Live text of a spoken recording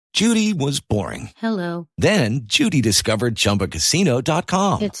Judy was boring. Hello. Then Judy discovered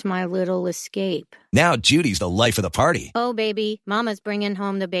ChumbaCasino.com. It's my little escape. Now Judy's the life of the party. Oh, baby, mama's bringing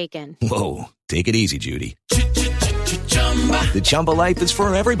home the bacon. Whoa, take it easy, Judy. The Chumba life is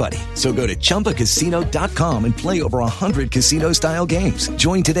for everybody. So go to ChumbaCasino.com and play over 100 casino-style games.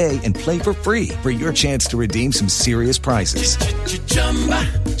 Join today and play for free for your chance to redeem some serious prizes.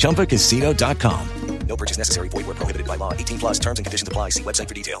 ChumbaCasino.com. No purchase necessary. Void where prohibited by law. 18 plus terms and conditions apply. See website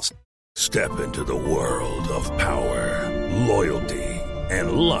for details. Step into the world of power, loyalty,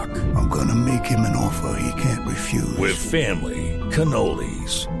 and luck. I'm going to make him an offer he can't refuse. With family,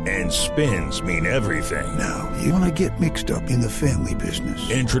 cannolis, and spins mean everything. Now, you want to get mixed up in the family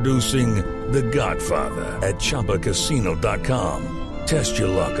business. Introducing The Godfather at ChumbaCasino.com. Test your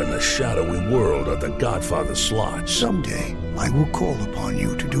luck in the shadowy world of The Godfather slot. Someday, I will call upon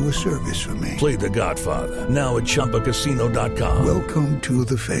you to do a service for me. Play The Godfather, now at ChumbaCasino.com. Welcome to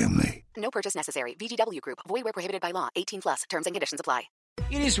the family. No purchase necessary. VGW Group. Void where prohibited by law. 18 plus. Terms and conditions apply.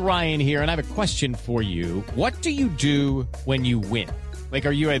 It is Ryan here, and I have a question for you. What do you do when you win? Like,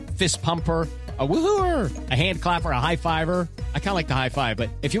 are you a fist pumper, a woo-hooer, a hand clapper, a high-fiver? I kind of like the high-five, but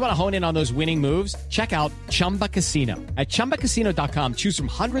if you want to hone in on those winning moves, check out Chumba Casino. At ChumbaCasino.com, choose from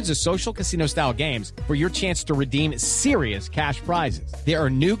hundreds of social casino-style games for your chance to redeem serious cash prizes. There are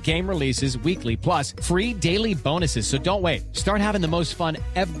new game releases weekly, plus free daily bonuses, so don't wait. Start having the most fun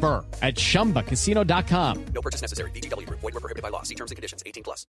ever at ChumbaCasino.com. No purchase necessary. VGW Group. Void where prohibited by law. See terms and conditions. 18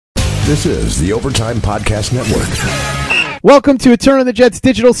 plus. This is the Overtime Podcast Network. Welcome to a Turn on the Jets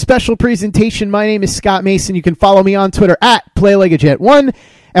digital special presentation. My name is Scott Mason. You can follow me on Twitter at PlayLikeAJet1.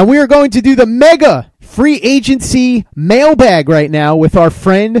 And we are going to do the mega free agency mailbag right now with our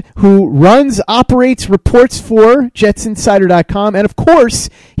friend who runs, operates, reports for JetsInsider.com. And, of course,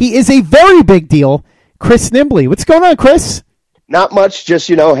 he is a very big deal, Chris Nimbley. What's going on, Chris? Not much, just,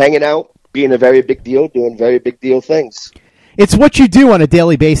 hanging out, being a very big deal, doing very big deal things. It's what you do on a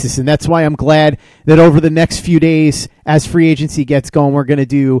daily basis, and that's why I'm glad that over the next few days, as free agency gets going, we're going to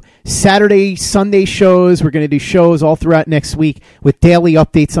do Saturday, Sunday shows. We're going to do shows all throughout next week with daily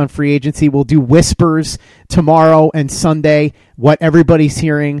updates on free agency. We'll do whispers tomorrow and Sunday, what everybody's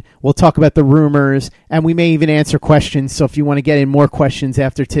hearing. We'll talk about the rumors, and we may even answer questions. So if you want to get in more questions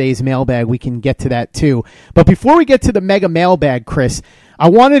after today's mailbag, we can get to that too. But before we get to the mega mailbag, Chris, I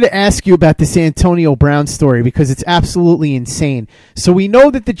wanted to ask you about this Antonio Brown story because it's absolutely insane. So we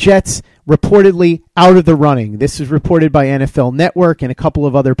know that the Jets reportedly out of the running. This was reported by NFL Network and a couple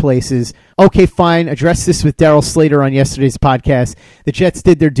of other places. Okay, fine. Addressed this with Daryl Slater on yesterday's podcast. The Jets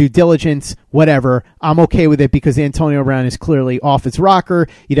did their due diligence, whatever. I'm okay with it because Antonio Brown is clearly off his rocker.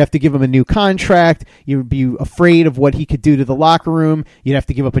 You'd have to give him a new contract. You'd be afraid of what he could do to the locker room. You'd have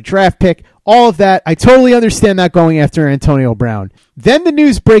to give up a draft pick. All of that. I totally understand that going after Antonio Brown. Then the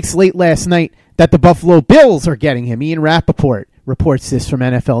news breaks late last night that the Buffalo Bills are getting him. Ian Rappaport reports this from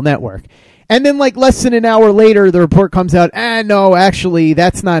NFL Network. And then like less than an hour later, the report comes out, no, actually,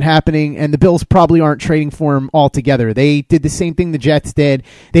 that's not happening, and the Bills probably aren't trading for him altogether. They did the same thing the Jets did.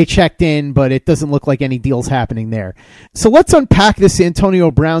 They checked in, but it doesn't look like any deal's happening there. So let's unpack this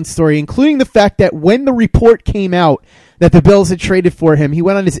Antonio Brown story, including the fact that when the report came out that the Bills had traded for him, he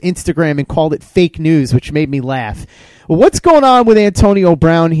went on his Instagram and called it fake news, which made me laugh. Well, what's going on with Antonio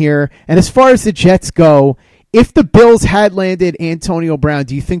Brown here? And as far as the Jets go, if the Bills had landed Antonio Brown,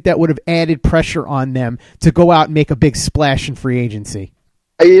 do you think that would have added pressure on them to go out and make a big splash in free agency?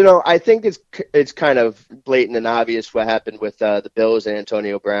 I think it's kind of blatant and obvious what happened with the Bills and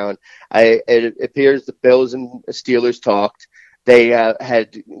Antonio Brown. It appears the Bills and Steelers talked. They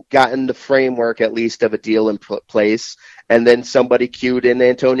had gotten the framework, at least, of a deal in place, and then somebody cued in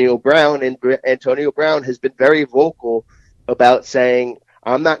Antonio Brown, and Antonio Brown has been very vocal about saying,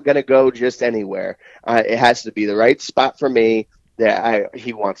 I'm not going to go just anywhere. It has to be the right spot for me.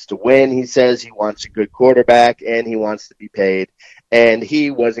 He wants to win. He says he wants a good quarterback, and he wants to be paid. And he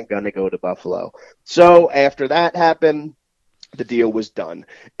wasn't going to go to Buffalo. So after that happened, the deal was done.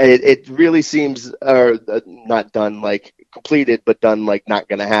 It really seems not done like completed, but done like not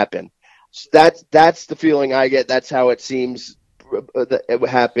going to happen. So that's the feeling I get. That's how it seems it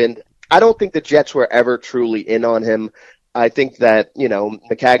happened. I don't think the Jets were ever truly in on him. I think that,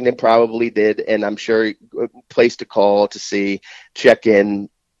 Maccagnan probably did, and I'm sure he placed a call to check in,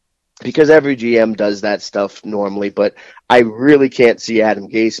 because every GM does that stuff normally. But I really can't see Adam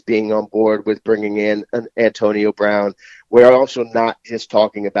Gase being on board with bringing in an Antonio Brown. We're also not just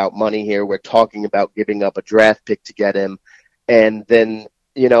talking about money here. We're talking about giving up a draft pick to get him. And then,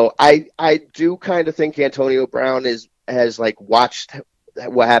 I do kind of think Antonio Brown has watched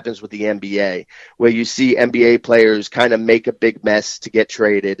what happens with the NBA, where you see NBA players kind of make a big mess to get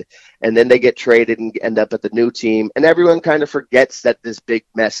traded, and then they get traded and end up at the new team, and everyone kind of forgets that this big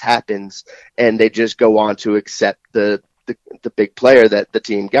mess happens, and they just go on to accept the big player that the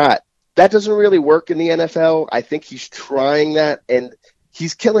team got. That doesn't really work in the NFL. I think he's trying that, and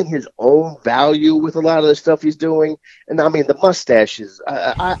he's killing his own value with a lot of the stuff he's doing. And I mean, the mustaches,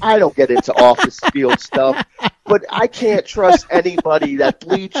 I don't get into office field stuff, but I can't trust anybody that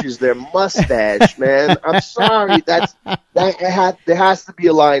bleaches their mustache, man. I'm sorry. There has to be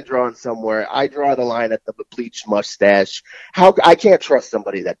a line drawn somewhere. I draw the line at the bleached mustache. I can't trust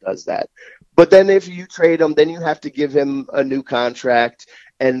somebody that does that. But then if you trade him, then you have to give him a new contract.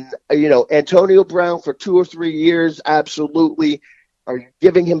 And, Antonio Brown for 2 or 3 years, absolutely. Are you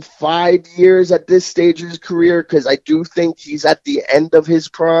giving him 5 years at this stage of his career? Because I do think he's at the end of his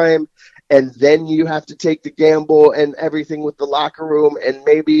prime, and then you have to take the gamble and everything with the locker room, and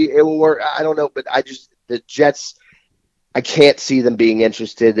maybe it will work. I don't know, but the Jets, I can't see them being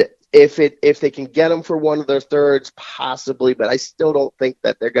interested. If they can get him for one of their thirds, possibly, but I still don't think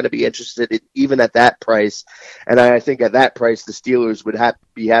that they're going to be interested even at that price. And I think at that price, the Steelers would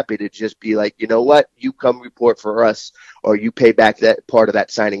be happy to just be like, you know what, you come report for us, or you pay back that part of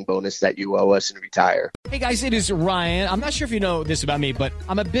that signing bonus that you owe us and retire. Hey guys, it is Ryan. I'm not sure if you know this about me, but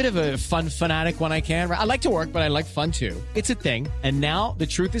I'm a bit of a fun fanatic when I can. I like to work, but I like fun too. It's a thing. And now the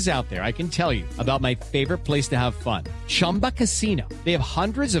truth is out there. I can tell you about my favorite place to have fun. Chumba Casino. They have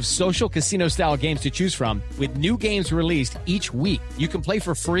hundreds of social casino style games to choose from with new games released each week. You can play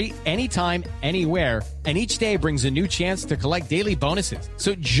for free anytime, anywhere. And each day brings a new chance to collect daily bonuses.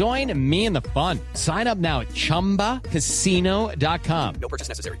 So join me in the fun. Sign up now at ChumbaCasino.com. No purchase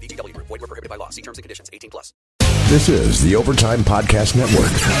necessary. VGW Group. Void where prohibited by law. See terms and conditions. 18+. This is the Overtime Podcast Network.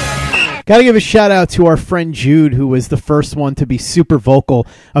 Got to give a shout out to our friend Jude, who was the first one to be super vocal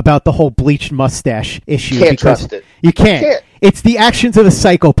about the whole bleached mustache issue. Can't trust it. You can't. It's the actions of the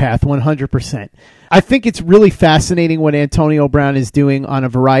psychopath, 100%. I think it's really fascinating what Antonio Brown is doing on a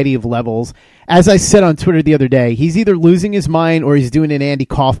variety of levels. As I said on Twitter the other day, he's either losing his mind or he's doing an Andy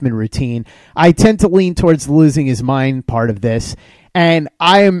Kaufman routine. I tend to lean towards the losing his mind part of this. And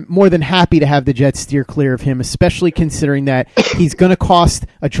I am more than happy to have the Jets steer clear of him, especially considering that he's going to cost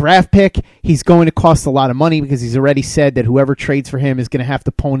a draft pick. He's going to cost a lot of money because he's already said that whoever trades for him is going to have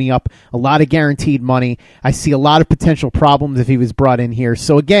to pony up a lot of guaranteed money. I see a lot of potential problems if he was brought in here.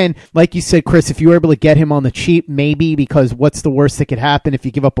 So again, like you said, Chris, if you were able to get him on the cheap, maybe, because what's the worst that could happen if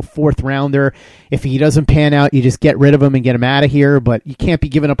you give up a 4th rounder? If he doesn't pan out, you just get rid of him and get him out of here. But you can't be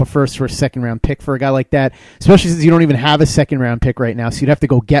giving up a 1st for a 2nd round pick for a guy like that, especially since you don't even have a 2nd round pick right now, so you'd have to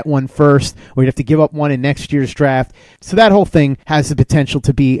go get one first, or you'd have to give up one in next year's draft. So that whole thing has the potential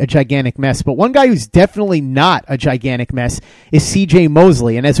to be a gigantic mess. But one guy who's definitely not a gigantic mess is CJ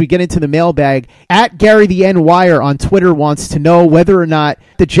Mosley. And as we get into the mailbag, at Gary the N Wire on Twitter wants to know whether or not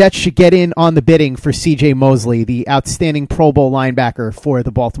the Jets should get in on the bidding for CJ Mosley, the outstanding Pro Bowl linebacker for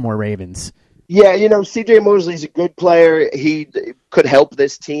the Baltimore Ravens. Yeah, CJ Mosley's a good player. He could help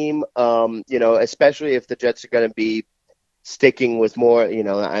this team, especially if the Jets are going to be sticking with more,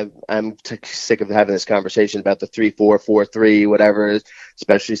 I'm sick of having this conversation about the 3-4-4-3, whatever,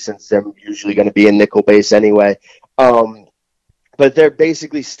 especially since they're usually going to be in nickel base anyway. But they're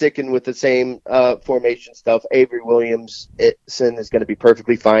basically sticking with the same formation stuff. Avery Williamson is going to be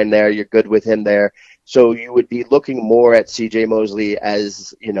perfectly fine there. You're good with him there. So you would be looking more at CJ Mosley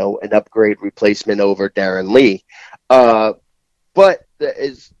as, an upgrade replacement over Darren Lee. But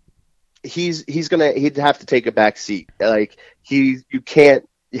he'd have to take a back seat. Like you can't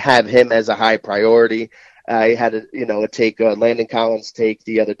have him as a high priority. I had a Landon Collins take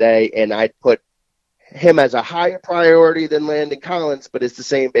the other day, and I'd put him as a higher priority than Landon Collins, but it's the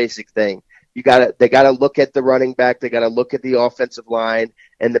same basic thing. They gotta look at the running back, they gotta look at the offensive line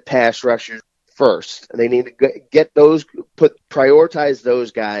and the pass rushers first. And they need to prioritize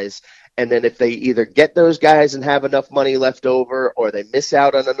those guys. And then if they either get those guys and have enough money left over, or they miss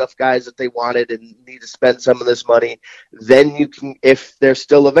out on enough guys that they wanted and need to spend some of this money, then you can, if they're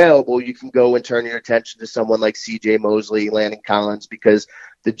still available, you can go and turn your attention to someone like CJ Mosley, Landon Collins, because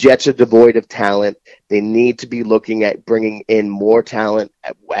the Jets are devoid of talent. They need to be looking at bringing in more talent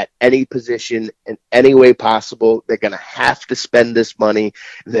at any position in any way possible. They're going to have to spend this money.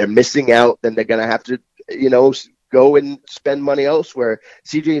 If they're missing out, then they're going to have to, go and spend money elsewhere.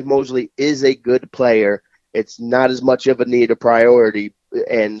 CJ Mosley is a good player. It's not as much of a need or priority,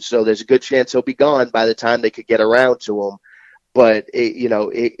 and so there's a good chance he'll be gone by the time they could get around to him. but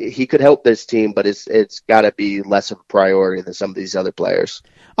he could help this team, but it's got to be less of a priority than some of these other players.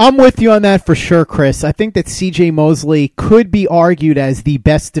 I'm with you on that for sure, Chris. I think that C.J. Mosley could be argued as the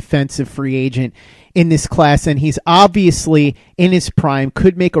best defensive free agent in this class, and he's obviously in his prime,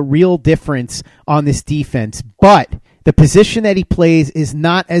 could make a real difference on this defense. But the position that he plays is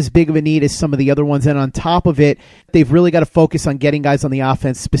not as big of a need as some of the other ones. And on top of it, they've really got to focus on getting guys on the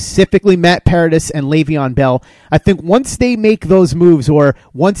offense, specifically Matt Paradis and Le'Veon Bell. I think once they make those moves, or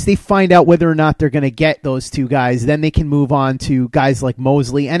once they find out whether or not they're going to get those two guys, then they can move on to guys like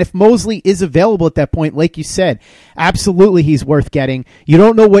Mosley. And if Mosley is available at that point, like you said, absolutely he's worth getting. You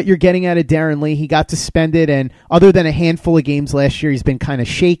don't know what you're getting out of Darren Lee. He got suspended, and other than a handful of games last year, he's been kind of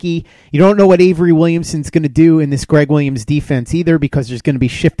shaky. You don't know what Avery Williamson's going to do in this Greg Williams defense either, because there's going to be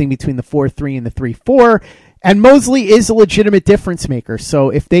shifting between the 4-3 and the 3-4. And Mosley is a legitimate difference maker. So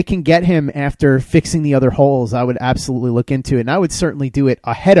if they can get him after fixing the other holes, I would absolutely look into it. And I would certainly do it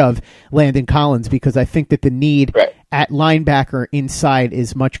ahead of Landon Collins, because I think that the need at linebacker inside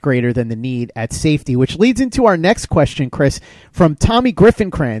is much greater than the need at safety, which leads into our next question, Chris, from Tommy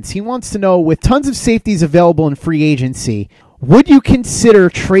Griffinkrantz. He wants to know, with tons of safeties available in free agency, would you consider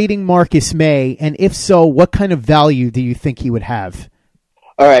trading Marcus May? And if so, what kind of value do you think he would have?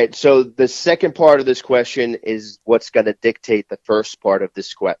 All right, so the second part of this question is what's going to dictate the first part of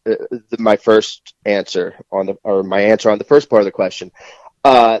this my first answer my answer on the first part of the question.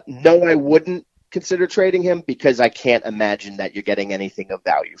 No, I wouldn't consider trading him, because I can't imagine that you're getting anything of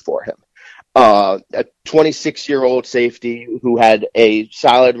value for him. A 26-year-old safety who had a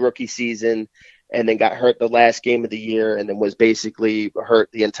solid rookie season and then got hurt the last game of the year and then was basically hurt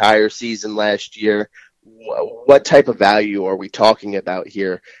the entire season last year. What type of value are we talking about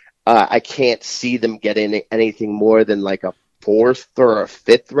here? I can't see them getting anything more than like a 4th or a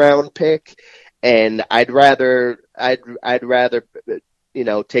 5th round pick, and I'd rather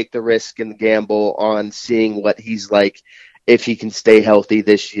take the risk and gamble on seeing what he's like if he can stay healthy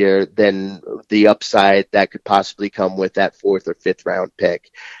this year than the upside that could possibly come with that 4th or 5th round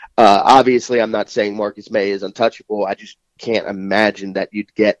pick. Obviously, I'm not saying Marcus May is untouchable. I just can't imagine that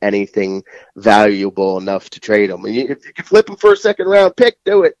you'd get anything valuable enough to trade him. If you could flip him for a 2nd round pick,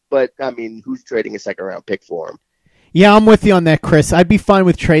 do it. But, I mean, who's trading a 2nd round pick for him? Yeah, I'm with you on that, Chris. I'd be fine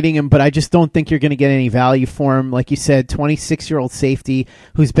with trading him, but I just don't think you're going to get any value for him. Like you said, 26-year-old safety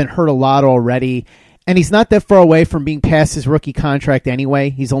who's been hurt a lot already. And he's not that far away from being past his rookie contract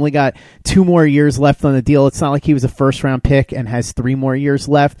anyway. He's only got 2 more years left on the deal. It's not like he was a 1st-round pick and has 3 more years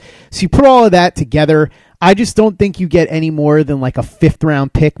left. So you put all of that together, I just don't think you get any more than like a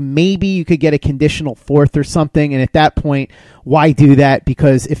 5th-round pick. Maybe you could get a conditional 4th or something, and at that point, why do that?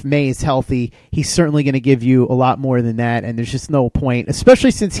 Because if May is healthy, he's certainly going to give you a lot more than that, and there's just no point,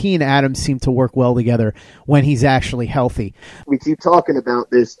 especially since he and Adams seem to work well together when he's actually healthy. We keep talking about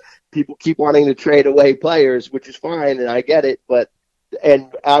this. People keep wanting to trade away players, which is fine, and I get it.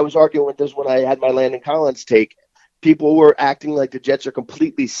 And I was arguing with this when I had my Landon Collins take. People were acting like the Jets are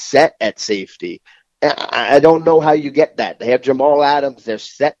completely set at safety. I don't know how you get that. They have Jamal Adams. They're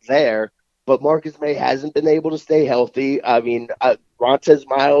set there. But Marcus May hasn't been able to stay healthy. I mean, Montez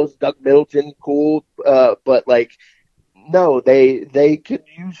Miles, Doug Middleton, cool. But, no, they could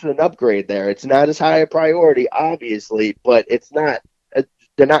use an upgrade there. It's not as high a priority, obviously, but it's not.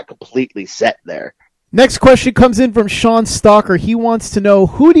 They're not completely set there. Next question comes in from Sean Stalker. He wants to know,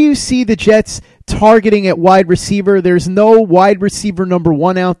 who do you see the Jets targeting at wide receiver? There's no wide receiver number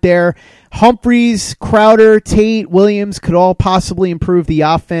 1 out there. Humphries, Crowder, Tate, Williams could all possibly improve the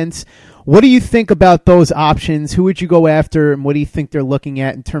offense. What do you think about those options? Who would you go after, and what do you think they're looking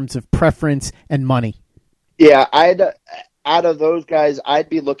at in terms of preference and money? Yeah, out of those guys, I'd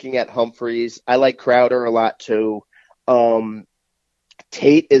be looking at Humphries. I like Crowder a lot too.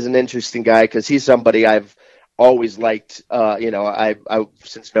 Tate is an interesting guy because he's somebody I've always liked. I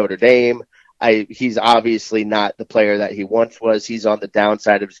since Notre Dame. He's obviously not the player that he once was. He's on the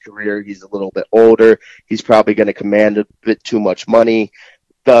downside of his career. He's a little bit older. He's probably going to command a bit too much money.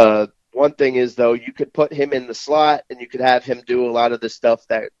 The one thing is, though, you could put him in the slot and you could have him do a lot of the stuff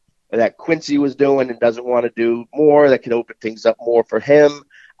that Quincy was doing and doesn't want to do more. That could open things up more for him.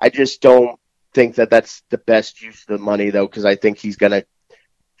 I just don't think that that's the best use of the money, though, because I think he's going to,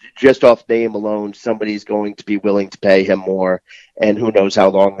 just off name alone, somebody's going to be willing to pay him more, and who knows how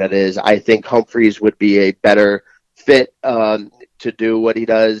long that is. I think Humphries would be a better fit to do what he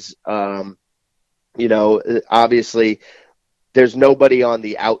does. Obviously, there's nobody on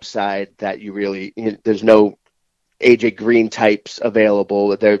the outside that there's no AJ Green types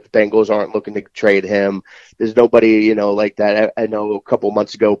available. Their Bengals aren't looking to trade him. There's nobody, like that. I know a couple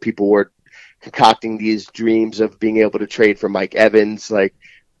months ago people were concocting these dreams of being able to trade for Mike Evans.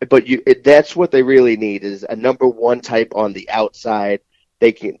 But that's what they really need is a number one type on the outside.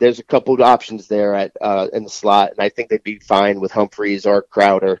 There's a couple of options there in the slot, and I think they'd be fine with Humphries or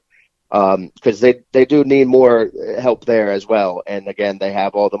Crowder because they do need more help there as well. And again, they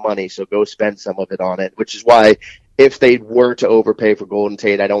have all the money, so go spend some of it on it, which is why if they were to overpay for Golden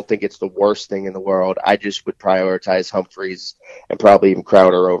Tate, I don't think it's the worst thing in the world. I just would prioritize Humphries and probably even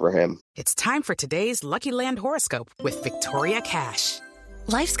Crowder over him. It's time for today's Lucky Land horoscope with Victoria Cash.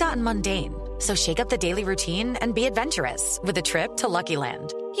 Life's gotten mundane, so shake up the daily routine and be adventurous with a trip to Lucky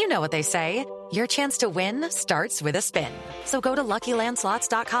Land. You know what they say, your chance to win starts with a spin. So go to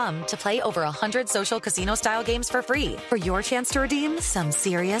LuckyLandSlots.com to play over 100 social casino-style games for free for your chance to redeem some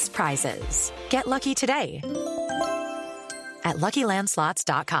serious prizes. Get lucky today at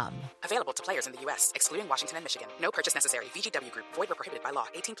LuckyLandSlots.com. Available to players in the U.S., excluding Washington and Michigan. No purchase necessary. VGW Group. Void where prohibited by law.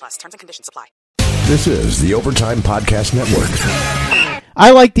 18+. Terms and conditions apply. This is the Overtime Podcast Network.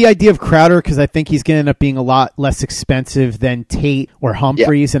 I like the idea of Crowder because I think he's going to end up being a lot less expensive than Tate or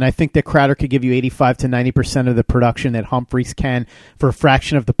Humphries, and I think that Crowder could give you 85 to 90% of the production that Humphries can for a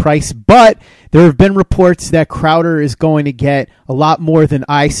fraction of the price. But there have been reports that Crowder is going to get a lot more than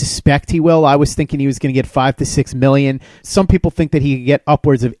I suspect he will. I was thinking he was going to get $5 to $6 million. Some people think that he could get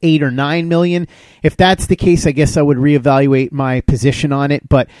upwards of $8 or $9 million. If that's the case, I guess I would reevaluate my position on it.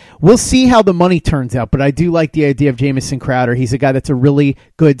 But we'll see how the money turns out. But I do like the idea of Jamison Crowder. He's a guy that's a really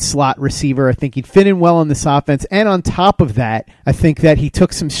good slot receiver. I think he'd fit in well in this offense. And on top of that, I think that he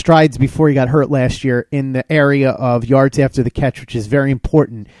took some strides before he got hurt last year in the area of yards after the catch, which is very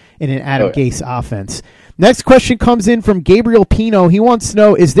important in an Adam Gase offense. Next question comes in from Gabriel Pino. He wants to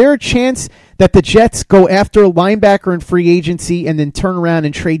know, is there a chance that the Jets go after a linebacker in free agency and then turn around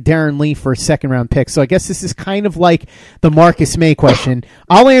and trade Darren Lee for a second-round pick? So I guess this is kind of like the Marcus May question.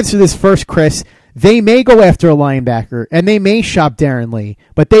 I'll answer this first, Chris. They may go after a linebacker, and they may shop Darren Lee,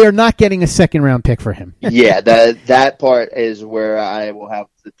 but they are not getting a second-round pick for him. Yeah, that part is where I will have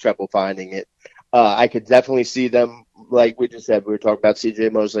the trouble finding it. I could definitely see them, like we just said, we were talking about C.J.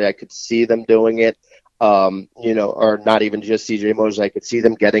 Mosley. I could see them doing it, or not even just C.J. Mosley. I could see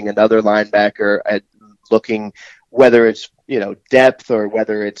them getting another linebacker at looking whether it's, depth or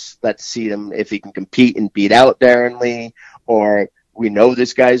whether it's let's see him if he can compete and beat out Darren Lee, or we know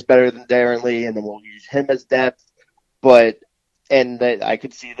this guy's better than Darren Lee, and then we'll use him as depth. And that I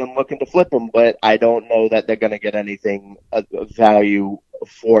could see them looking to flip him, but I don't know that they're going to get anything of value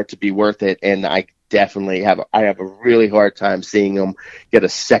for it to be worth it. And I definitely have a really hard time seeing him get a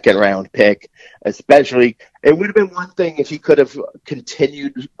second round pick. Especially, it would have been one thing if he could have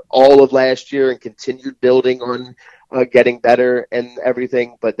continued all of last year and continued building on getting better and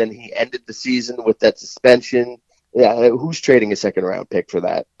everything. But then he ended the season with that suspension. Yeah, who's trading a second-round pick for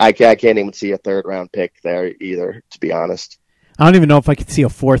that? I can't even see a third-round pick there either, to be honest. I don't even know if I could see a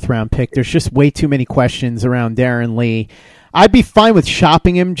fourth-round pick. There's just way too many questions around Darren Lee. I'd be fine with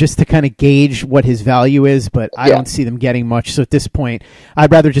shopping him just to kind of gauge what his value is, but I don't see them getting much. So at this point,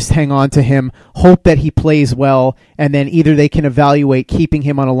 I'd rather just hang on to him, hope that he plays well, and then either they can evaluate keeping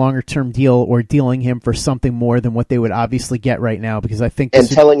him on a longer-term deal or dealing him for something more than what they would obviously get right now. Because I think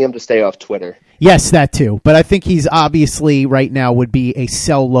telling him to stay off Twitter. Yes, that too. But I think he's obviously right now would be a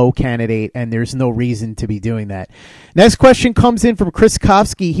sell low candidate, and there's no reason to be doing that. Next question comes in from Chris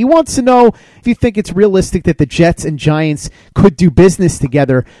Kofsky. He wants to know if you think it's realistic that the Jets and Giants could do business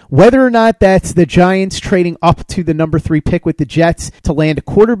together, whether or not that's the Giants trading up to the number 3 pick with the Jets to land a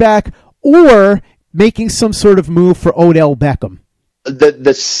quarterback or making some sort of move for Odell Beckham.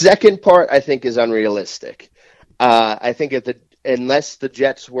 The second part I think is unrealistic. I think unless the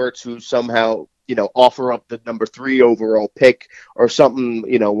Jets were to somehow, offer up the number 3 overall pick or something,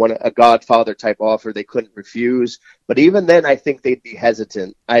 a Godfather type offer they couldn't refuse. But even then, I think they'd be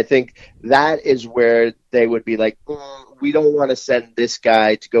hesitant. I think that is where they would be like, we don't want to send this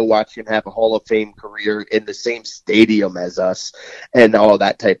guy to go watch him have a Hall of Fame career in the same stadium as us and all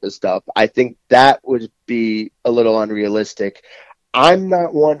that type of stuff. I think that would be a little unrealistic. I'm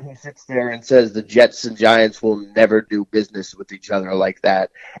not one who sits there and says the Jets and Giants will never do business with each other like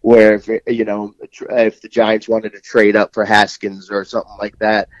that, where if the Giants wanted to trade up for Haskins or something like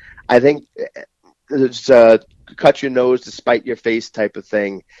that, I think it's cut your nose to spite your face type of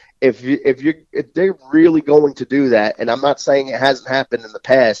thing. If they're really going to do that, and I'm not saying it hasn't happened in the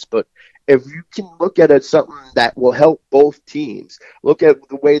past, but if you can look at it something that will help both teams, look at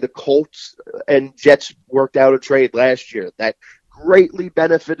the way the Colts and Jets worked out a trade last year that greatly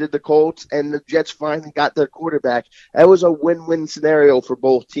benefited the Colts, and the Jets finally got their quarterback. That was a win-win scenario for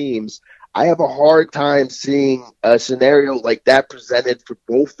both teams. I have a hard time seeing a scenario like that presented for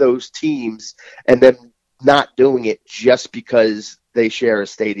both those teams and them not doing it just because they share a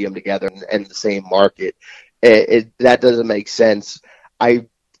stadium together and the same market. That doesn't make sense. I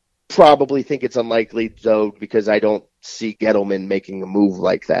probably think it's unlikely, though, because I don't see Gettleman making a move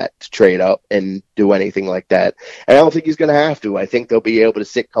like that to trade up and do anything like that. And I don't think he's going to have to. I think they'll be able to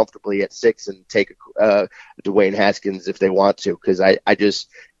sit comfortably at 6 and take Dwayne Haskins if they want to, because I just,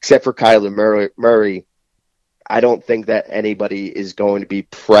 except for Kyler Murray, I don't think that anybody is going to be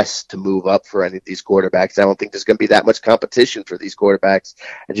pressed to move up for any of these quarterbacks. I don't think there's going to be that much competition for these quarterbacks.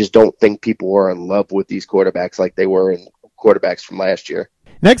 I just don't think people are in love with these quarterbacks like they were in quarterbacks from last year.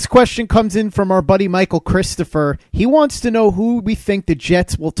 Next question comes in from our buddy Michael Christopher. He wants to know who we think the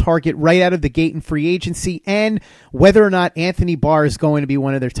Jets will target right out of the gate in free agency and whether or not Anthony Barr is going to be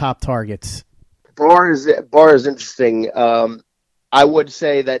one of their top targets. Barr is interesting. I would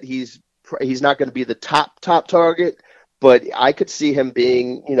say that he's not going to be the top target, but I could see him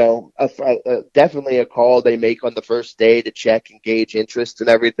being, definitely a call they make on the first day to check and gauge interest and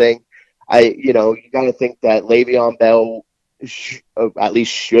everything. You got to think that Le'Veon Bell at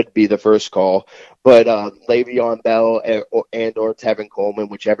least should be the first call, but Le'Veon Bell or Tevin Coleman,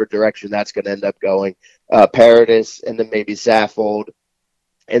 whichever direction that's going to end up going, Paradis, and then maybe Saffold.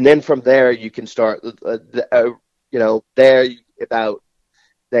 And then from there, you can start, about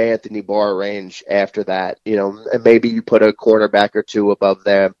the Anthony Barr range after that, and maybe you put a cornerback or two above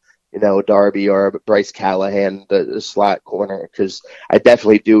them, Darby or Bryce Callahan, the slot corner, because I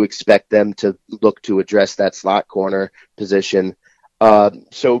definitely do expect them to look to address that slot corner position.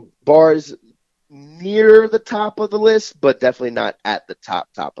 So Barr's near the top of the list, but definitely not at the top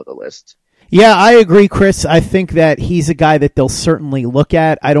of the list. Yeah, I agree, Chris. I think that he's a guy that they'll certainly look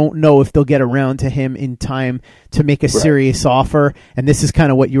at. I don't know if they'll get around to him in time to make a serious offer, and this is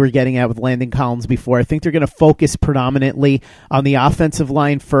kind of what you were getting at with Landon Collins before. I think they're going to focus predominantly on the offensive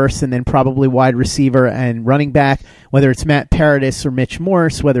line first, and then probably wide receiver and running back, whether it's Matt Paradis or Mitch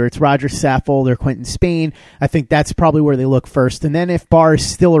Morse, whether it's Roger Saffold or Quentin Spain. I think that's probably where they look first, and then if Barr is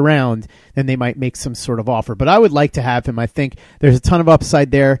still around, then they might make some sort of offer. But I would like to have him. I think there's a ton of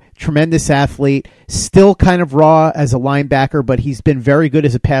upside there, tremendous athlete, still kind of raw as a linebacker, but he's been very good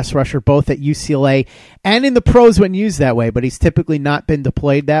as a pass rusher, both at UCLA and in the pros when used that way, but he's typically not been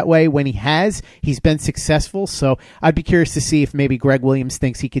deployed that way. When he has, he's been successful, so I'd be curious to see if maybe Greg Williams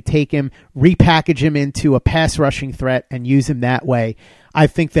thinks he could take him, repackage him into a pass rushing threat, and use him that way. I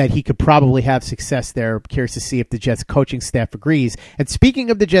think that he could probably have success there. I'm curious to see if the Jets coaching staff agrees. And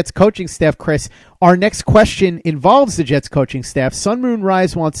speaking of the Jets coaching staff, Chris, our next question involves the Jets coaching staff. Sun Moon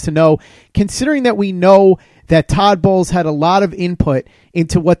Rise wants to know, considering that we know that Todd Bowles had a lot of input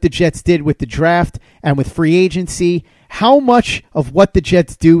into what the Jets did with the draft and with free agency, how much of what the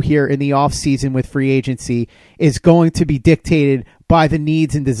Jets do here in the offseason with free agency is going to be dictated by the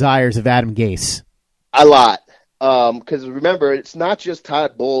needs and desires of Adam Gase? A lot. Because remember, it's not just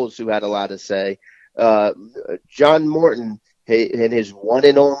Todd Bowles who had a lot to say. John Morton, in his one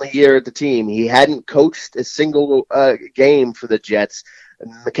and only year at the team, he hadn't coached a single game for the Jets.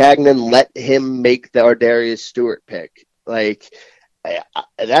 Maccagnan let him make the Ardarius Stewart pick.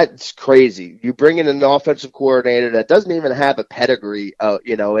 That's crazy. You bring in an offensive coordinator that doesn't even have a pedigree.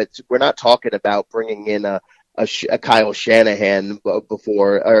 We're not talking about bringing in a Kyle Shanahan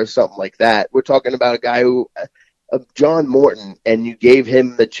before or something like that. We're talking about a guy who, John Morton, and you gave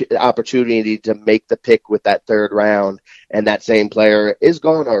him the opportunity to make the pick with that third round, and that same player is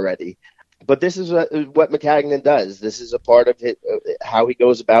gone already. But this is what Maccagnan does. This is a part of how he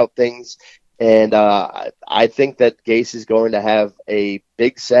goes about things. And I think that Gase is going to have a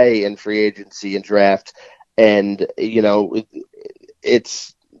big say in free agency and draft. And,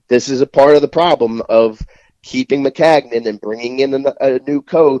 this is a part of the problem of keeping Maccagnan and bringing in a new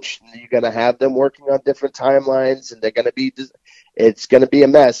coach. You're going to have them working on different timelines, and it's going to be a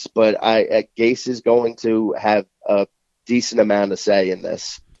mess. But Gase is going to have a decent amount of say in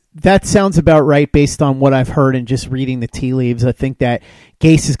this. That sounds about right based on what I've heard and just reading the tea leaves. I think that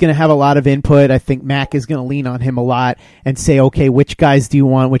Gase is going to have a lot of input. I think Mac is going to lean on him a lot and say, okay, which guys do you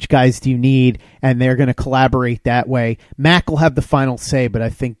want? Which guys do you need? And they're going to collaborate that way. Mac will have the final say, but I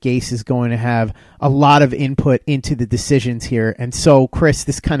think Gase is going to have a lot of input into the decisions here. And so, Chris,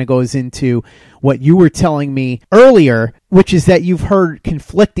 this kind of goes into what you were telling me earlier, which is that you've heard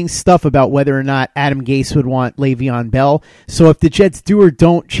conflicting stuff about whether or not Adam Gase would want Le'Veon Bell. So if the Jets do or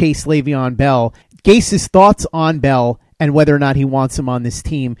don't chase Le'Veon Bell, Gase's thoughts on Bell and whether or not he wants him on this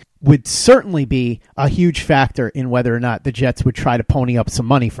team would certainly be a huge factor in whether or not the Jets would try to pony up some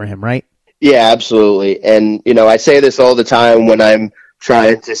money for him, right? Yeah, absolutely. And, I say this all the time when I'm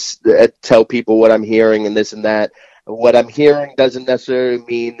trying to tell people what I'm hearing and this and that. What I'm hearing doesn't necessarily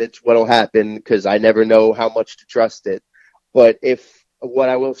mean it's what'll happen, because I never know how much to trust it. But what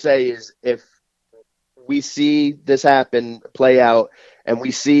I will say is, if we see this play out, and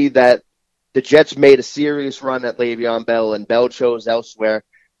we see that the Jets made a serious run at Le'Veon Bell and Bell chose elsewhere,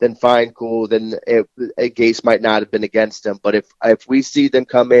 then fine, cool. Then Gase might not have been against him. But if we see them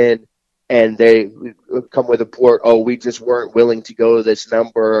come in and they come with a report, we just weren't willing to go to this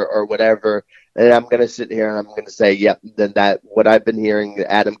number or whatever, and I'm going to sit here and I'm going to say, yep, then what I've been hearing,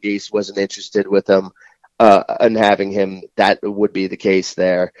 Adam Gase wasn't interested with him and having him. That would be the case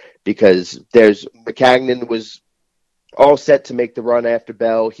there, because Maccagnan was all set to make the run after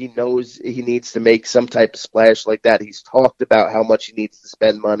Bell. He knows he needs to make some type of splash like that. He's talked about how much he needs to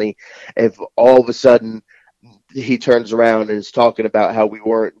spend money. If all of a sudden he turns around and is talking about how we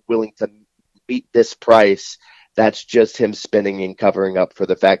weren't willing to meet this price, that's just him spinning and covering up for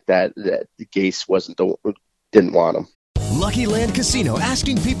the fact that Gase didn't want him. Lucky Land Casino,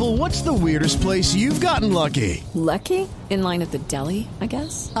 asking people, what's the weirdest place you've gotten lucky? Lucky? In line at the deli, I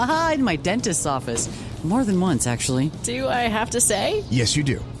guess? Aha, in my dentist's office. More than once, actually. Do I have to say? Yes, you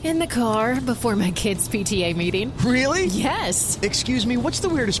do. In the car before my kids' PTA meeting. Really? Yes. Excuse me, what's the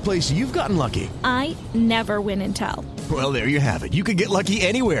weirdest place you've gotten lucky? I never win and tell. Well, there you have it. You can get lucky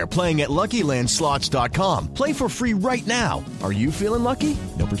anywhere, playing at LuckyLandSlots.com. Play for free right now. Are you feeling lucky?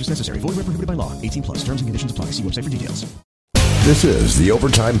 No purchase necessary. Void where prohibited by law. 18+. Terms and conditions apply. See website for details. This is the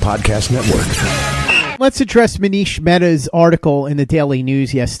Overtime Podcast Network. Let's address Manish Mehta's article in the Daily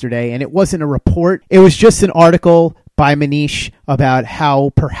News yesterday, and it wasn't a report. It was just an article by Manish about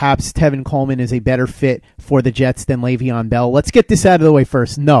how perhaps Tevin Coleman is a better fit for the Jets than Le'Veon Bell. Let's get this out of the way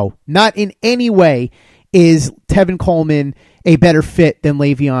first. No, not in any way is Tevin Coleman a better fit than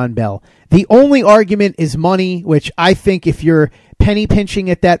Le'Veon Bell. The only argument is money, which I think if you're penny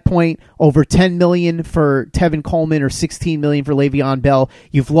pinching at that point, over $10 million for Tevin Coleman or $16 million for Le'Veon Bell,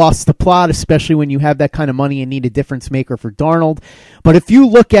 you've lost the plot, especially when you have that kind of money and need a difference maker for Darnold. But if you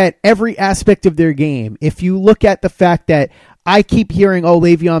look at every aspect of their game, if you look at the fact that I keep hearing,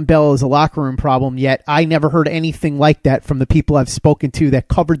 Le'Veon Bell is a locker room problem, yet I never heard anything like that from the people I've spoken to that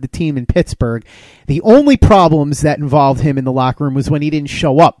covered the team in Pittsburgh. The only problems that involved him in the locker room was when he didn't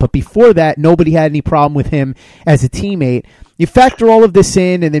show up. But before that, nobody had any problem with him as a teammate. You factor all of this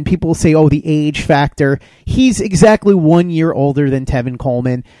in, and then people will say, the age factor. He's exactly 1 year older than Tevin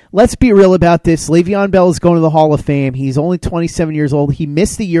Coleman. Let's be real about this. Le'Veon Bell is going to the Hall of Fame. He's only 27 years old. He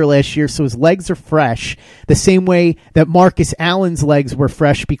missed the year last year, so his legs are fresh, the same way that Marcus Allen's legs were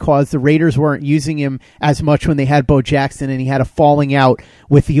fresh because the Raiders weren't using him as much when they had Bo Jackson, and he had a falling out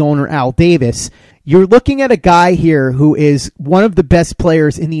with the owner, Al Davis. You're looking at a guy here who is one of the best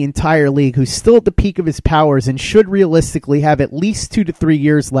players in the entire league, who's still at the peak of his powers and should realistically have at least 2 to 3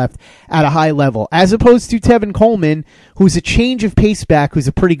 years left at a high level, as opposed to Tevin Coleman, who's a change of pace back, who's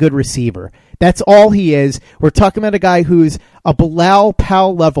a pretty good receiver. That's all he is. We're talking about a guy who's a Bilal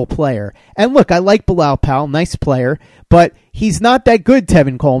Powell level player. And look, I like Bilal Powell, nice player, but he's not that good,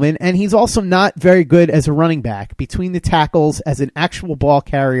 Tevin Coleman, and he's also not very good as a running back. Between the tackles, as an actual ball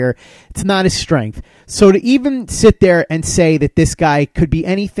carrier, it's not his strength. So to even sit there and say that this guy could be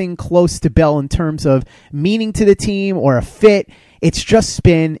anything close to Bell in terms of meaning to the team or a fit, it's just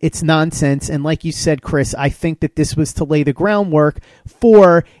spin, it's nonsense, and like you said, Chris, I think that this was to lay the groundwork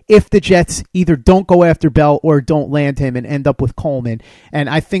for if the Jets either don't go after Bell or don't land him and end up with Coleman.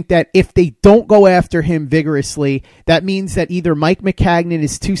 And I think that if they don't go after him vigorously, that means that either Mike Maccagnan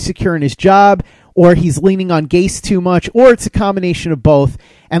is too secure in his job, or he's leaning on Gase too much, or it's a combination of both.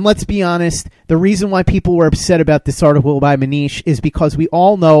 And let's be honest, the reason why people were upset about this article by Manish is because we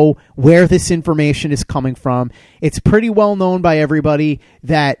all know where this information is coming from. It's pretty well known by everybody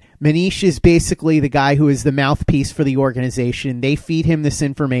that Manish is basically the guy who is the mouthpiece for the organization. They feed him this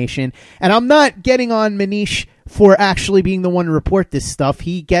information. And I'm not getting on Manish for actually being the one to report this stuff.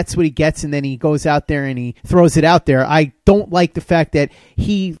 He gets what he gets, and then he goes out there and he throws it out there. I don't like the fact that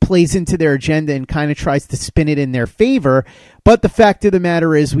he plays into their agenda and kind of tries to spin it in their favor. But the fact of the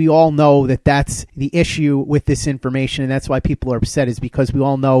matter is we all know that that's the issue with this information, and that's why people are upset, is because we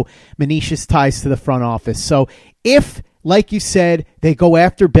all know Manish's ties to the front office. So if, like you said, they go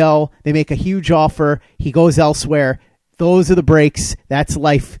after Bell, they make a huge offer, he goes elsewhere, those are the breaks. That's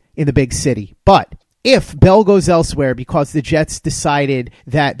life in the big city. But if Bell goes elsewhere because the Jets decided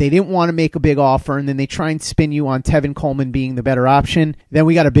that they didn't want to make a big offer and then they try and spin you on Tevin Coleman being the better option, then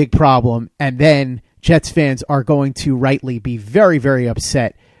we got a big problem. And then Jets fans are going to rightly be very, very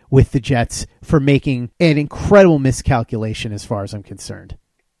upset with the Jets for making an incredible miscalculation as far as I'm concerned.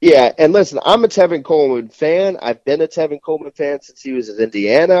 Yeah, and listen, I'm a Tevin Coleman fan. I've been a Tevin Coleman fan since he was in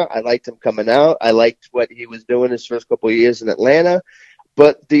Indiana. I liked him coming out. I liked what he was doing his first couple of years in Atlanta.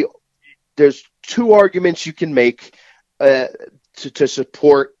 But there's two arguments you can make to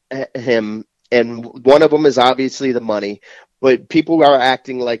support him, and one of them is obviously the money. But people are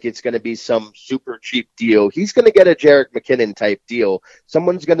acting like it's going to be some super cheap deal. He's going to get a Jerick McKinnon type deal.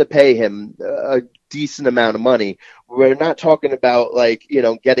 Someone's going to pay him a decent amount of money. We're not talking about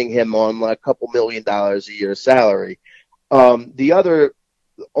getting him on a couple $1 million a year salary. The other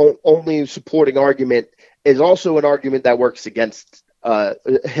only supporting argument is also an argument that works against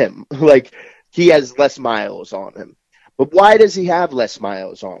him. Like, he has less miles on him. But why does he have less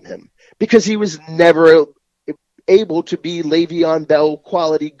miles on him? Because he was never able to be Le'Veon Bell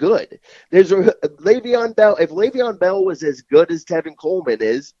quality good. Le'Veon Bell. If Le'Veon Bell was as good as Tevin Coleman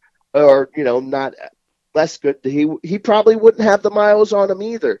is, or not less good, he probably wouldn't have the miles on him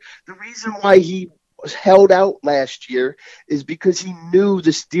either. The reason why he was held out last year is because he knew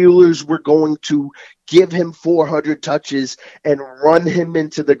the Steelers were going to give him 400 touches and run him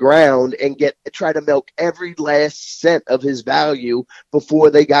into the ground and try to milk every last cent of his value before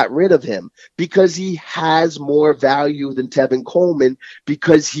they got rid of him, because he has more value than Tevin Coleman,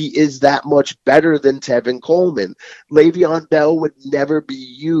 because he is that much better than Tevin Coleman. Le'Veon Bell would never be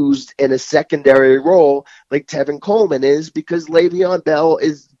used in a secondary role like Tevin Coleman is, because Le'Veon Bell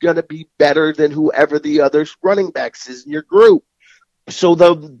is going to be better than whoever the other running backs is in your group. So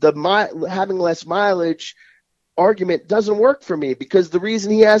the having less mileage argument doesn't work for me, because the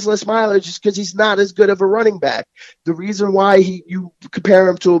reason he has less mileage is because he's not as good of a running back. The reason why you compare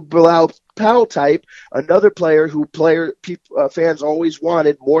him to a Bilal Powell type, another player who fans always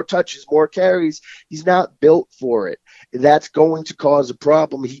wanted, more touches, more carries, he's not built for it. That's going to cause a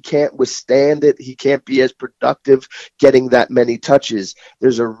problem. He can't withstand it. He can't be as productive getting that many touches.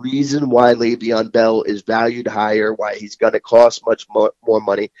 There's a reason why Le'Veon Bell is valued higher, why he's going to cost much more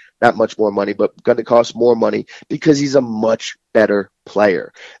money. Not much more money, but going to cost more money, because he's a much better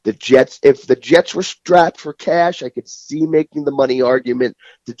player. The Jets, if the Jets were strapped for cash, I could see making the money argument.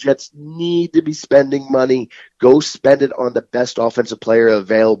 The Jets need to be spending money. Go spend it on the best offensive player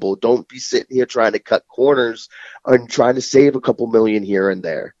available. Don't be sitting here trying to cut corners and trying to save a couple million here and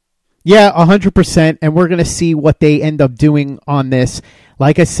there. Yeah, 100%, and we're going to see what they end up doing on this.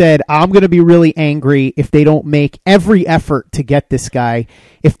 Like I said, I'm going to be really angry if they don't make every effort to get this guy.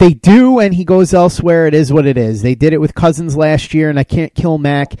 If they do and he goes elsewhere, it is what it is. They did it with Cousins last year, and I can't kill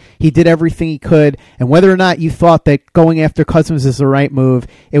Mac. He did everything he could, and whether or not you thought that going after Cousins is the right move,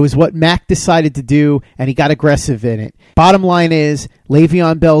 it was what Mac decided to do, and he got aggressive in it. Bottom line is,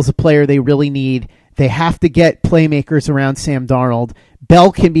 Le'Veon Bell is a player they really need. They have to get playmakers around Sam Darnold.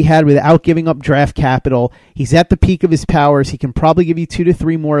 Bell can be had without giving up draft capital. He's at the peak of his powers. He can probably give you 2 to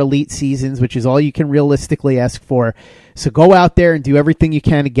 3 more elite seasons, which is all you can realistically ask for. So go out there and do everything you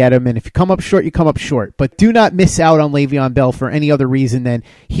can to get him. And if you come up short, you come up short. But do not miss out on Le'Veon Bell for any other reason than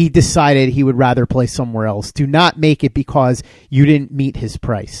he decided he would rather play somewhere else. Do not make it because you didn't meet his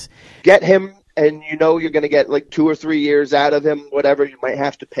price. Get him, and you're going to get like 2 or 3 years out of him, whatever. You might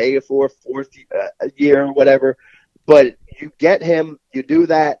have to pay for a fourth year or whatever. But you get him, you do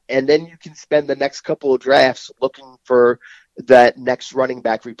that, and then you can spend the next couple of drafts looking for that next running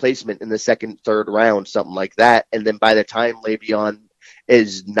back replacement in the second, third round, something like that. And then by the time Le'Veon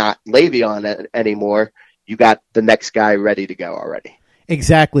is not Le'Veon anymore, you got the next guy ready to go already.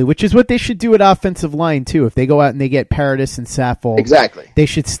 Exactly, which is what they should do at offensive line, too. If they go out and they get Paradis and Saffold, exactly, they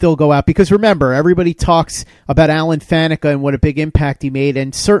should still go out. Because remember, everybody talks about Alan Faneca and what a big impact he made,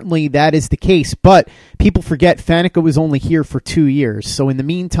 and certainly that is the case. But people forget Faneca was only here for 2 years. So in the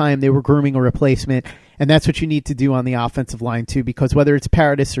meantime, they were grooming a replacement. And that's what you need to do on the offensive line, too, because whether it's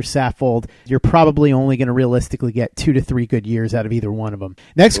Paradis or Saffold, you're probably only going to realistically get 2 to 3 good years out of either one of them.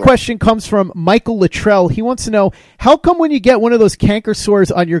 Next question comes from Michael Luttrell. He wants to know, how come when you get one of those canker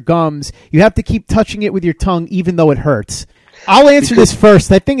sores on your gums, you have to keep touching it with your tongue even though it hurts? I'll answer this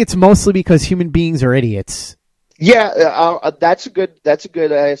first. I think it's mostly because human beings are idiots. Yeah, that's a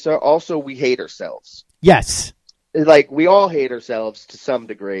good answer. Also, we hate ourselves. Yes. Like, we all hate ourselves to some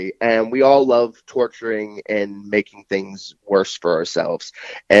degree, and we all love torturing and making things worse for ourselves.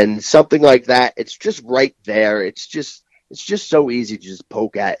 And something like that, it's just right there. It's just so easy to just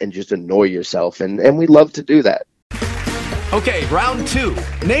poke at and just annoy yourself, and we love to do that. Okay, round 2.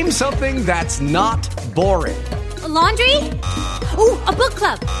 Name something that's not boring. A laundry? Ooh, a book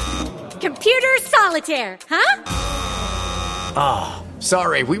club. Computer solitaire, huh? Ah,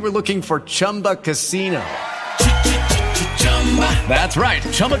 sorry, we were looking for Chumba Casino. That's right.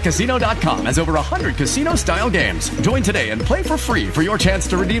 ChumbaCasino.com has over 100 casino-style games. Join today and play for free for your chance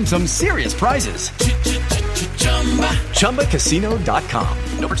to redeem some serious prizes. ChumbaCasino.com.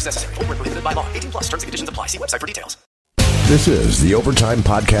 No purchase necessary. Void where prohibited by law. 18 plus. Terms and conditions apply. See website for details. This is the Overtime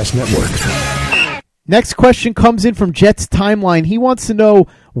Podcast Network. Next question comes in from Jets Timeline. He wants to know,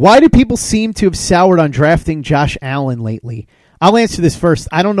 why do people seem to have soured on drafting Josh Allen lately? I'll answer this first.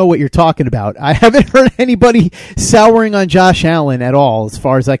 I don't know what you're talking about. I haven't heard anybody souring on Josh Allen at all, as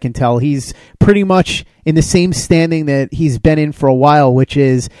far as I can tell. He's pretty much in the same standing that he's been in for a while, which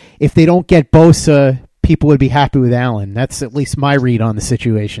is if they don't get Bosa, people would be happy with Allen. That's at least my read on the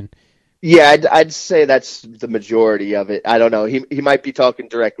situation. Yeah, I'd say that's the majority of it. I don't know. He might be talking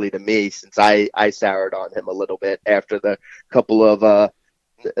directly to me, since I soured on him a little bit after the couple of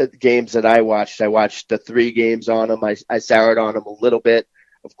games that I watched. I watched the 3 games on him. I soured on him a little bit.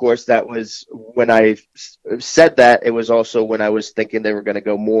 Of course, that was when I said that. It was also when I was thinking they were going to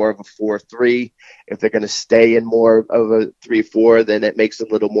go more of a 4-3. If they're going to stay in more of a 3-4, then it makes a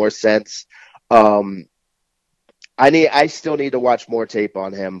little more sense. I still need to watch more tape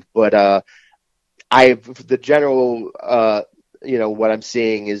on him, but the general what I'm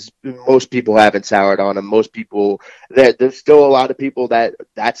seeing is most people haven't soured on him. Most people, there's still a lot of people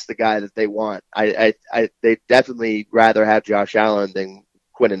that's the guy that they want. They definitely rather have Josh Allen than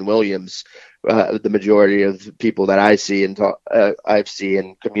Quinnen Williams. The majority of people that I see and I see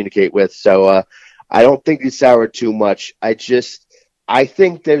and communicate with. So I don't think he's soured too much. I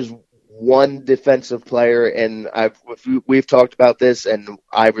think there's one defensive player, and we've talked about this, and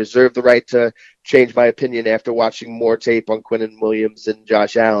I reserve the right to change my opinion after watching more tape on Quinnen Williams and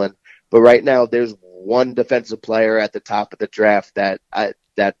Josh Allen. But right now, there's one defensive player at the top of the draft that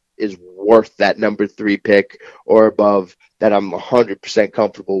is worth that number 3 pick or above that I'm 100%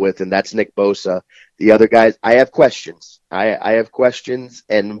 comfortable with, and that's Nick Bosa. The other guys, I have questions. I have questions,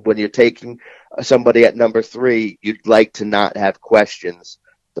 and when you're taking somebody at number 3, you'd like to not have questions.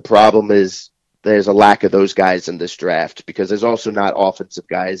 The problem is there's a lack of those guys in this draft, because there's also not offensive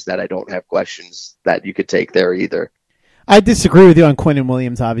guys that I don't have questions that you could take there either. I disagree with you on Quinnen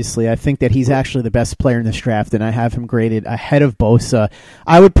Williams, obviously. I think that he's actually the best player in this draft, and I have him graded ahead of Bosa.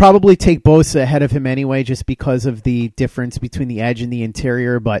 I would probably take Bosa ahead of him anyway, just because of the difference between the edge and the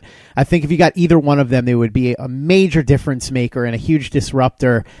interior. But I think if you got either one of them, they would be a major difference maker and a huge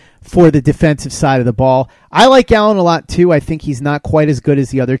disruptor for the defensive side of the ball. I like Allen a lot too. I think he's not quite as good as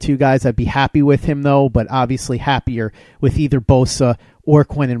the other 2 guys. I'd be happy with him though, but obviously happier with either Bosa or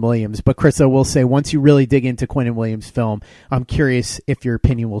Quinnen Williams. But Chris, I will say, once you really dig into Quinnen Williams' film, I'm curious if your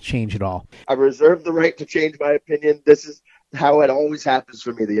opinion will change at all. I reserve the right to change my opinion. This is how it always happens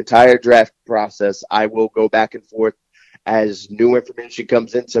for me. The entire draft process, I will go back and forth as new information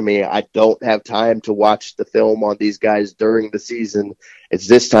comes into me. I don't have time to watch the film on these guys during the season. It's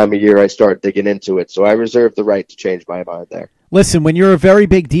this time of year I start digging into it. So I reserve the right to change my mind there. Listen, when you're a very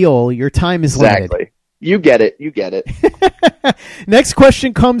big deal, your time is limited. Exactly. You get it. Next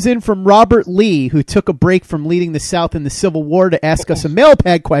question comes in from Robert Lee, who took a break from leading the South in the Civil War to ask us a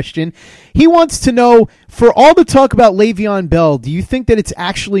mailbag question. He wants to know, for all the talk about Le'Veon Bell, do you think that it's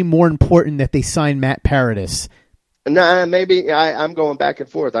actually more important that they sign Matt Paradis? Nah, maybe I'm going back and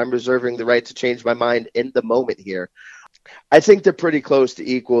forth. I'm reserving the right to change my mind in the moment here. I think they're pretty close to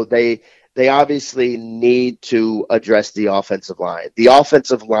equal. They obviously need to address the offensive line. The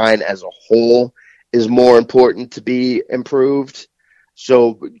offensive line as a whole is more important to be improved.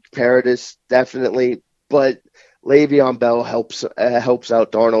 So Paradis definitely, but Le'Veon Bell helps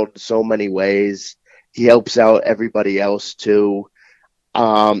out Darnold in so many ways. He helps out everybody else too.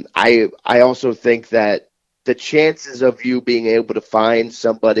 I also think that the chances of you being able to find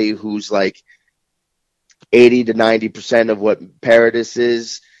somebody who's like 80 to 90% of what Paradis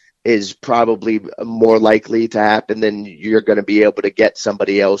is probably more likely to happen than you're going to be able to get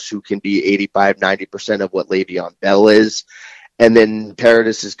somebody else who can be 85, 90% of what Le'Veon Bell is. And then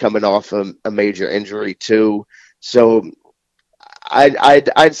Paradis is coming off a major injury too. So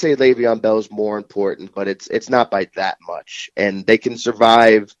I'd say Le'Veon Bell is more important, but it's not by that much. And they can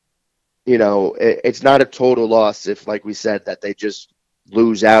survive. You know, it's not a total loss if, like we said, that they just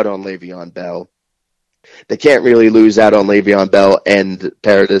lose out on Le'Veon Bell. They can't really lose out on Le'Veon Bell and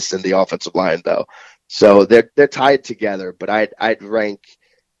Paradis and the offensive line, though. So they're tied together. But I'd rank.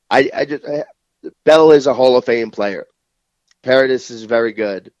 Bell is a Hall of Fame player. Paradis is very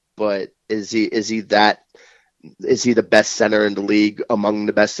good, but is he the best center in the league, among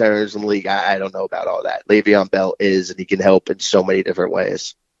the best centers in the league? I don't know about all that. Le'Veon Bell is, and he can help in so many different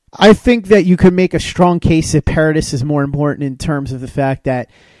ways. I think that you could make a strong case that Paradis is more important in terms of the fact that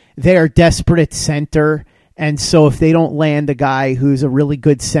they are desperate at center, And so if they don't land a guy who's a really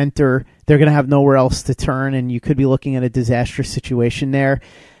good center, they're going to have nowhere else to turn, and you could be looking at a disastrous situation there.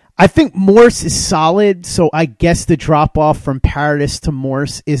 I think Morse is solid, so I guess the drop-off from Paradis to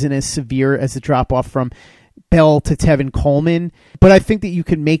Morse isn't as severe as the drop-off from Bell to Tevin Coleman, but I think that you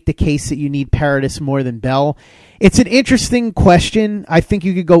can make the case that you need Paradis more than Bell. It's an interesting question. I think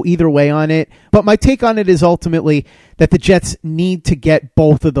you could go either way on it, but my take on it is ultimately that the Jets need to get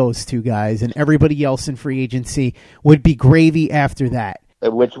both of those two guys, and everybody else in free agency would be gravy after that.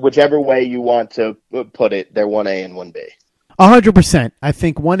 Whichever way you want to put it, they're 1A and 1B. 100%. I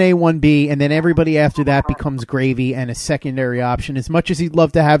think 1A, 1B, and then everybody after that becomes gravy and a secondary option. As much as you'd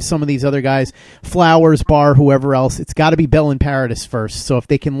love to have some of these other guys, Flowers, Barr, whoever else, it's got to be Bell and Paradis first. So if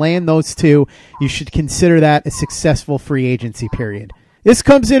they can land those two, you should consider that a successful free agency period. This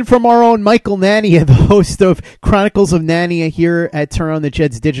comes in from our own Michael Nania, the host of Chronicles of Nania here at Turn on the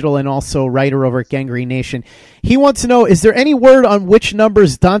Jets Digital and also writer over at Gangrene Nation. He wants to know, is there any word on which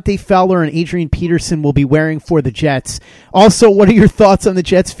numbers Dante Fowler and Adrian Peterson will be wearing for the Jets? Also, what are your thoughts on the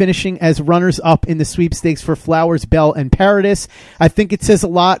Jets finishing as runners-up in the sweepstakes for Flowers, Bell, and Paradis? I think it says a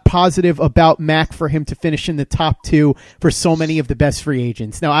lot positive about Mac for him to finish in the top two for so many of the best free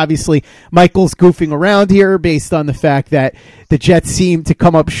agents. Now, obviously, Michael's goofing around here based on the fact that the Jets seem to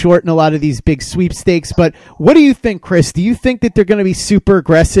come up short in a lot of these big sweepstakes. But what do you think, Chris? Do you think that they're going to be super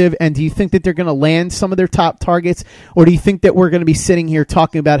aggressive, and do you think that they're going to land some of their top targets, or do you think that we're going to be sitting here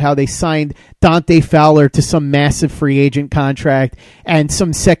talking about how they signed Dante Fowler to some massive free agent contract and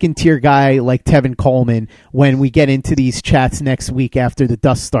some second-tier guy like Tevin Coleman when we get into these chats next week after the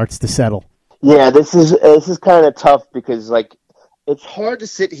dust starts to settle? Yeah, this is kind of tough because, like, it's hard to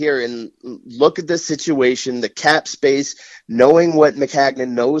sit here and look at this situation, the cap space, knowing what Maccagnan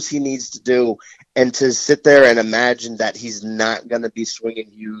knows he needs to do, and to sit there and imagine that he's not going to be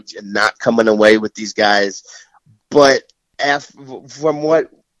swinging huge and not coming away with these guys. But from what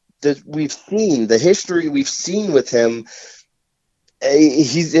we've seen, the history we've seen with him,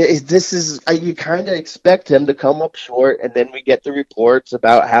 you kind of expect him to come up short, and then we get the reports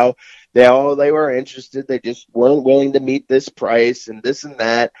about how they were interested. They just weren't willing to meet this price and this and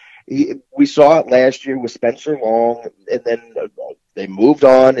that. We saw it last year with Spencer Long, and then they moved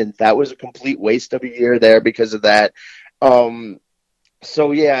on, and that was a complete waste of a year there because of that.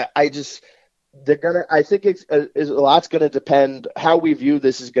 So yeah, I think a lot's gonna depend. How we view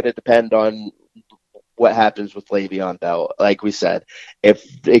this is gonna depend on what happens with Le'Veon Bell. Like we said,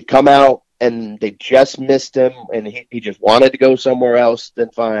 if they come out and they just missed him and he just wanted to go somewhere else, then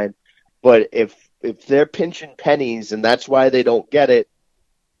fine. But if they're pinching pennies and that's why they don't get it,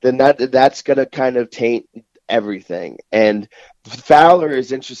 then that's going to kind of taint everything. And Fowler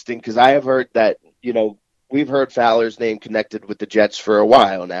is interesting because I have heard that, we've heard Fowler's name connected with the Jets for a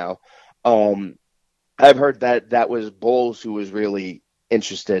while now. I've heard that was Bowles who was really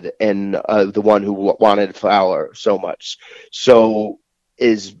interested in the one who wanted Fowler so much. So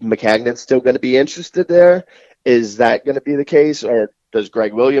is Maccagnan still going to be interested there? Is that going to be the case? Or does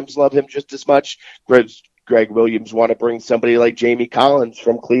Greg Williams love him just as much? Greg Williams want to bring somebody like Jamie Collins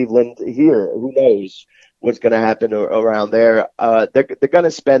from Cleveland here? Who knows what's going to happen around there? They're going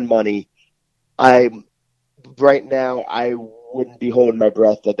to spend money. Right now, I wouldn't be holding my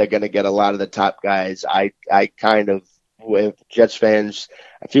breath that they're going to get a lot of the top guys. I kind of, with Jets fans,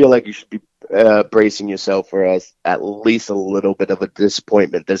 I feel like you should be bracing yourself for at least a little bit of a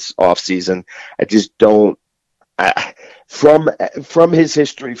disappointment this offseason. I just don't. From his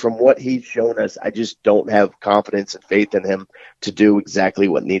history, from what he's shown us, I just don't have confidence and faith in him to do exactly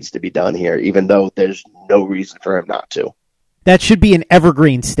what needs to be done here, even though there's no reason for him not to. That should be an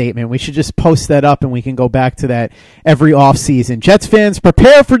evergreen statement. We should just post that up and we can go back to that every offseason. Jets fans,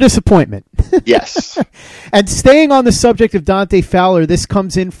 prepare for disappointment. Yes. And staying on the subject of Dante Fowler, this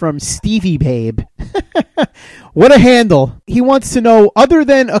comes in from Stevie Babe. What a handle. He wants to know, other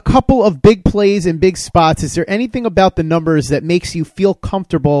than a couple of big plays and big spots, is there anything about the numbers that makes you feel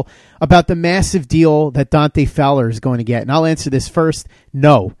comfortable about the massive deal that Dante Fowler is going to get? And I'll answer this first.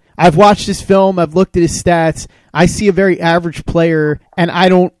 No. I've watched his film. I've looked at his stats. I see a very average player, and I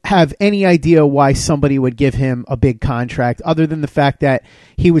don't have any idea why somebody would give him a big contract other than the fact that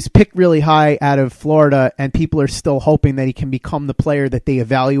he was picked really high out of Florida, and people are still hoping that he can become the player that they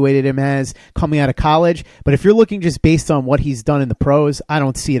evaluated him as coming out of college. But if you're looking just based on what he's done in the pros, I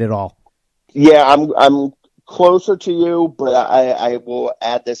don't see it at all. Yeah, I'm closer to you, but I will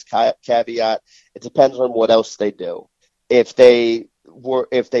add this caveat. It depends on what else they do. If they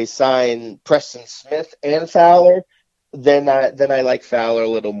sign Preston Smith and Fowler, then I like Fowler a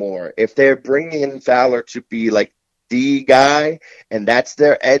little more. If they're bringing in Fowler to be like the guy and that's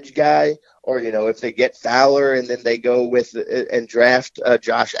their edge guy, or if they get Fowler and then they go with and draft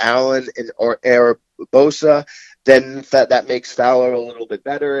Josh Allen or Bosa, then that makes Fowler a little bit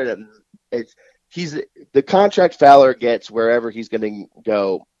better. And he's the contract Fowler gets wherever he's going to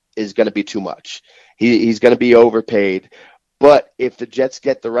go is going to be too much. He's going to be overpaid. But if the Jets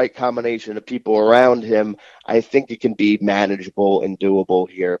get the right combination of people around him, I think it can be manageable and doable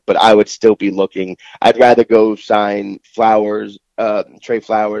here. But I would still be looking. I'd rather go sign Trey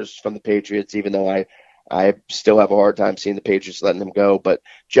Flowers from the Patriots, even though I still have a hard time seeing the Patriots letting him go. But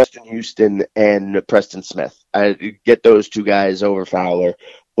Justin Houston and Preston Smith, I get those two guys over Fowler.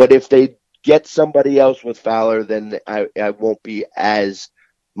 But if they get somebody else with Fowler, then I won't be as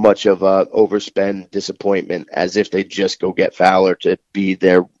much of a overspend disappointment as if they just go get Fowler to be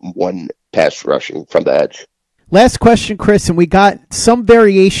their one pass rushing from the edge. Last question, Chris, and we got some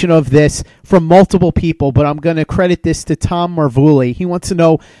variation of this from multiple people, but I'm going to credit this to Tom Marvuli. He wants to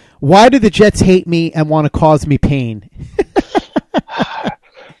know, why do the Jets hate me and want to cause me pain?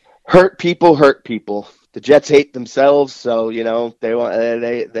 Hurt people. The Jets hate themselves, so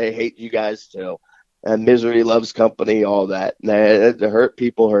they hate you guys too. And misery loves company, all that. The hurt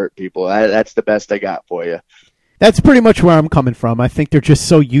people. That's the best I got for you. That's pretty much where I'm coming from. I think they're just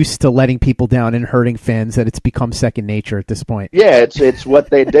so used to letting people down and hurting fans that it's become second nature at this point. Yeah, it's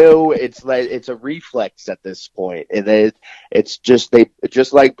what they do. It's a reflex at this point. And it's just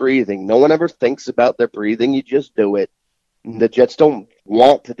like breathing. No one ever thinks about their breathing. You just do it. The Jets don't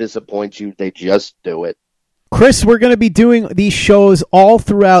want to disappoint you. They just do it. Chris, we're going to be doing these shows all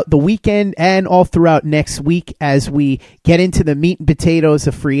throughout the weekend and all throughout next week as we get into the meat and potatoes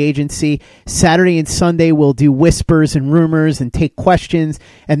of free agency. Saturday and Sunday, we'll do whispers and rumors and take questions.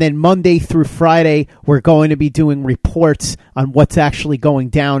 And then Monday through Friday, we're going to be doing reports on what's actually going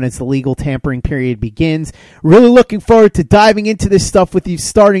down as the legal tampering period begins. Really looking forward to diving into this stuff with you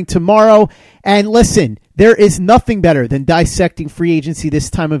starting tomorrow. And listen, there is nothing better than dissecting free agency this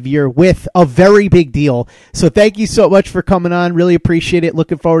time of year with a very big deal. So thank you so much for coming on. Really appreciate it.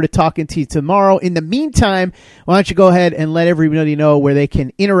 Looking forward to talking to you tomorrow. In the meantime, why don't you go ahead and let everybody know where they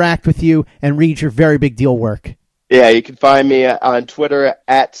can interact with you and read your very big deal work. Yeah, you can find me on Twitter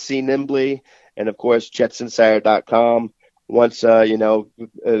at CNimbly and, of course, jetsinsider.com. Once,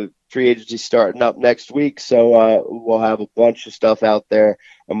 free agency starting up next week, so we'll have a bunch of stuff out there.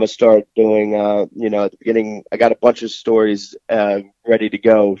 I'm going to start doing, at the beginning, I got a bunch of stories ready to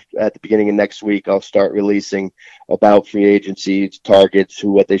go at the beginning of next week. I'll start releasing about free agency, targets,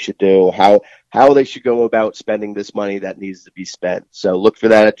 what they should do, how they should go about spending this money that needs to be spent. So look for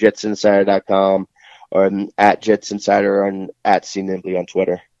that at jetsinsider.com or at jetsinsider and at CNimbly on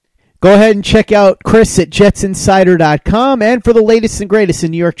Twitter. Go ahead and check out Chris at jetsinsider.com. And for the latest and greatest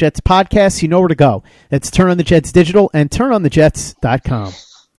in New York Jets podcasts, you know where to go. That's Turn on the Jets Digital and turnonthejets.com.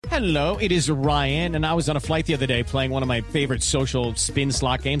 Hello, it is Ryan, and I was on a flight the other day playing one of my favorite social spin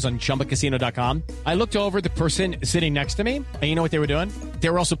slot games on ChumbaCasino.com. I looked over at the person sitting next to me, and you know what they were doing? They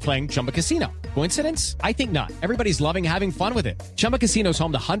were also playing Chumba Casino. Coincidence? I think not. Everybody's loving having fun with it. Chumba Casino is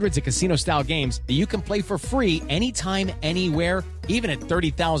home to hundreds of casino-style games that you can play for free anytime, anywhere, even at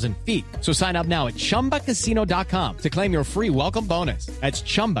 30,000 feet. So sign up now at ChumbaCasino.com to claim your free welcome bonus. That's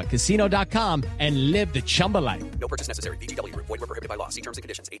ChumbaCasino.com and live the Chumba life. No purchase necessary. VGW. Void where prohibited by law. See terms and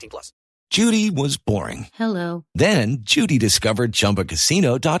conditions. 18+. Judy was boring. Hello. Then Judy discovered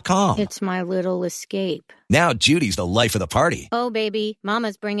ChumbaCasino.com. It's my little escape. Now Judy's the life of the party. Oh, baby,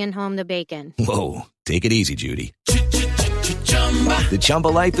 mama's bringing home the bacon. Whoa, take it easy, Judy. The Chumba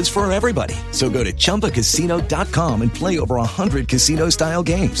life is for everybody. So go to ChumbaCasino.com and play over 100 casino-style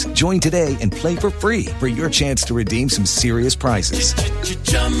games. Join today and play for free for your chance to redeem some serious prizes.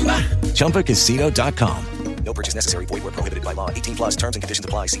 ChumbaCasino.com. No purchase necessary. Void where prohibited by law. 18+. Terms and conditions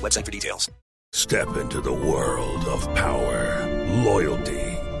apply. See website for details. Step into the world of power, loyalty,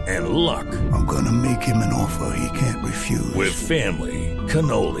 and luck. I'm going to make him an offer he can't refuse. With family,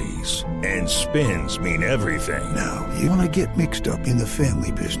 cannolis, and spins mean everything. Now, you want to get mixed up in the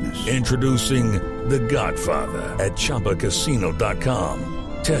family business. Introducing The Godfather at ChumbaCasino.com.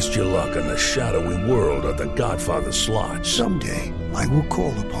 Test your luck in the shadowy world of The Godfather slot. Someday, I will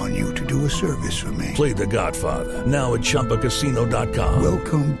call upon you to do a service for me. Play The Godfather now at ChumbaCasino.com.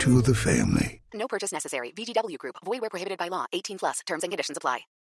 Welcome to the family. No purchase necessary. VGW Group. Void where prohibited by law. 18+. Terms and conditions apply.